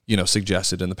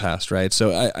 suggested in the past, right?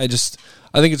 So I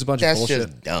think it's a bunch of bullshit.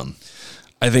 That's just dumb.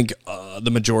 I think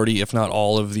the majority, if not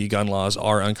all, of the gun laws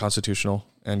are unconstitutional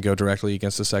and go directly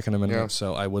against the Second Amendment. Yeah.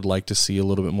 So I would like to see a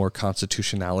little bit more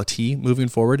constitutionality moving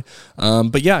forward.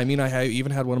 But yeah, I mean, I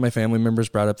even had one of my family members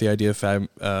brought up the idea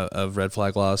of red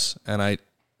flag laws, and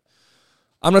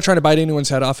I'm not trying to bite anyone's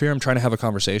head off here. I'm trying to have a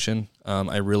conversation.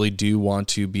 I really do want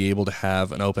to be able to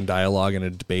have an open dialogue and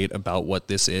a debate about what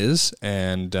this is,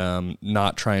 and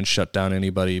not try and shut down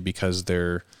anybody because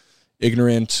they're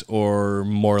ignorant or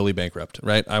morally bankrupt,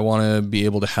 right? I want to be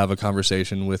able to have a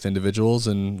conversation with individuals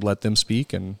and let them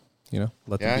speak and,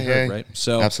 let them be heard, right?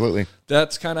 So absolutely.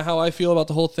 That's kind of how I feel about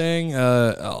the whole thing.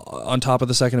 On top of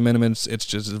the Second Amendment, it's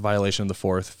just a violation of the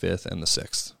Fourth, Fifth, and the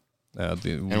Sixth.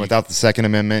 And without the Second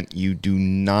Amendment, you do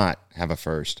not have a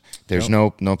first. There's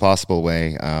no possible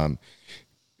way.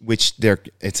 Which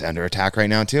it's under attack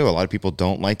right now too. A lot of people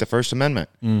don't like the First Amendment.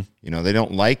 They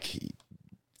don't like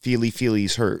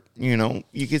feely's hurt.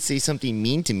 You could say something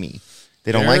mean to me.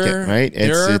 They don't like it, right?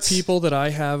 There are people that I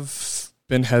have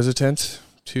been hesitant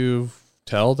to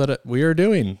tell that we are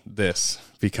doing this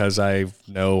because I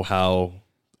know how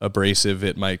abrasive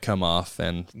it might come off.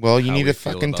 And you need to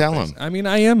fucking tell them. I mean,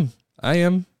 I am.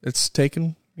 It's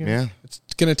taken. It's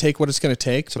going to take what it's going to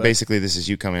take. So basically, this is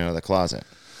you coming out of the closet.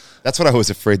 That's what I was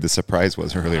afraid the surprise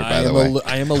was earlier, by the way.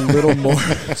 I am a little more...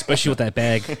 Especially with that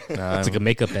bag. It's like a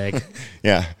makeup bag.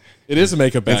 Yeah. It is a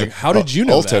makeup bag. How did you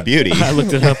know Ulta that? Beauty. I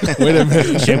looked it up. Wait a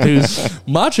minute. Shampoos.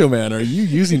 Macho Man, are you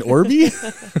using Orby?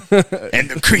 And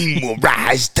the cream will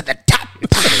rise to the top.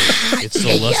 It's so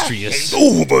illustrious.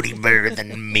 Nobody better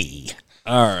than me.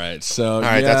 All right. So, all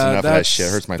right, that's enough of that shit.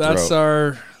 It hurts my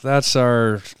throat. That's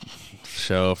our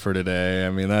show for today.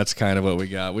 I mean, that's kind of what we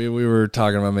got. We were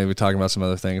talking about some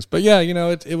other things. But yeah,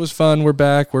 it was fun. We're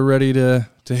back. We're ready to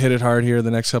hit it hard here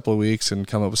the next couple of weeks and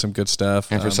come up with some good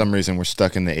stuff. And for some reason, we're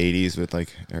stuck in the 80s with late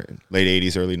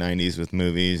 80s, early 90s with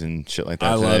movies and shit like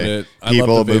that. I love it.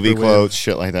 People, movie quotes,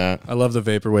 shit like that. I love the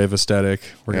vaporwave aesthetic.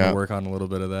 We're going to work on a little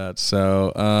bit of that.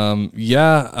 So,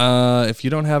 if you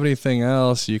don't have anything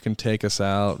else, you can take us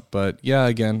out. But yeah,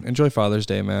 again, enjoy Father's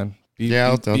Day, man.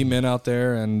 Be men out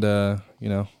there and,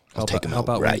 help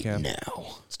out right when you can. Now.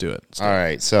 Let's do it. All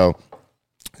right. So,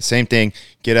 same thing.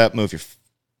 Get up, move your...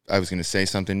 I was going to say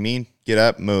something mean. Get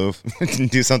up, move,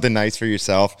 do something nice for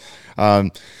yourself.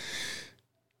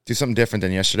 Do something different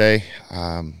than yesterday.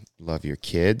 Love your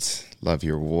kids. Love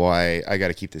your wife. I got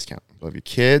to keep this count. Love your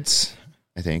kids,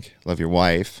 I think. Love your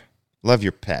wife. Love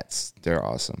your pets. They're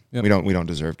awesome. Yep. We don't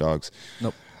deserve dogs.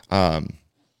 Nope.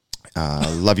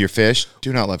 Love your fish.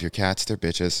 Do not love your cats. They're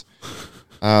bitches.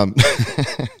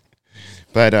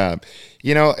 But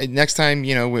next time,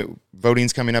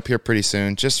 voting's coming up here pretty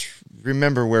soon. Just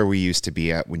remember where we used to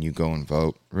be at when you go and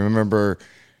vote. Remember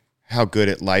how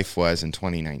good life was in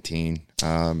 2019.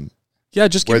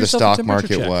 Just where the stock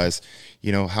market was.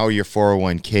 How your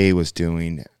 401k was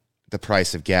doing, the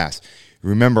price of gas.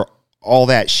 Remember all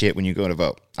that shit when you go to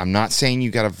vote. I'm not saying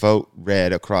you got to vote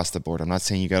red across the board. I'm not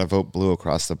saying you got to vote blue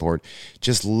across the board.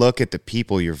 Just look at the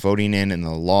people you're voting in and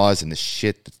the laws and the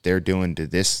shit that they're doing to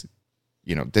this,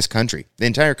 this country, the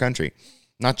entire country,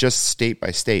 not just state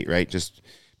by state, right? Just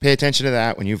pay attention to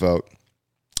that when you vote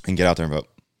and get out there and vote.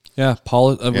 Yeah,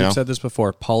 we've said this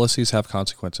before. Policies have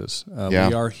consequences. We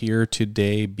are here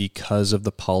today because of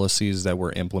the policies that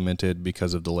were implemented,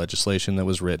 because of the legislation that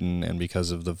was written, and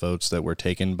because of the votes that were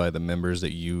taken by the members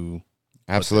that you...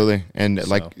 Absolutely. And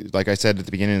like I said at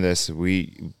the beginning of this,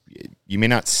 you may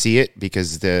not see it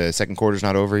because the second quarter's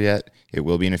not over yet. It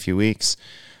will be in a few weeks.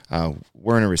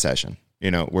 We're in a recession.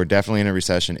 We're definitely in a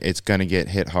recession. It's going to get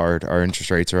hit hard. Our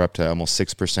interest rates are up to almost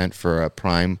 6% for a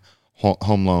prime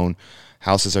home loan.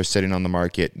 Houses are sitting on the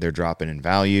market. They're dropping in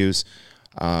values.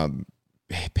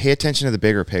 pay attention to the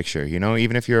bigger picture.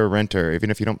 Even if you're a renter, even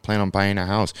if you don't plan on buying a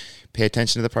house, pay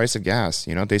attention to the price of gas.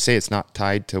 They say it's not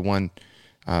tied to one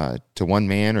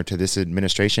man or to this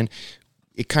administration.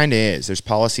 It kind of is. There's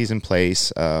policies in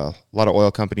place. A lot of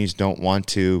oil companies don't want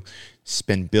to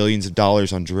spend billions of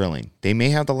dollars on drilling. They may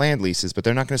have the land leases, but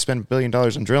they're not going to spend $1 billion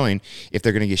on drilling if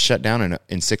they're going to get shut down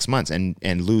in 6 months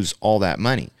and lose all that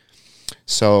money.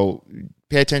 So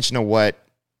pay attention to what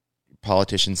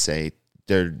politicians say.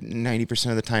 They're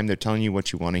 90% of the time they're telling you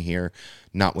what you want to hear,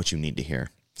 not what you need to hear.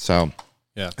 So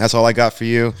that's all I got for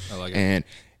you. I like it. And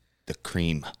the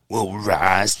cream will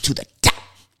rise to the top.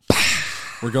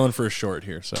 We're going for a short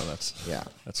here, so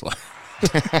that's why.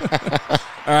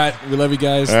 All right. We love you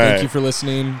guys. Thank you for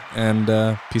listening,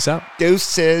 and peace out.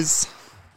 Deuces.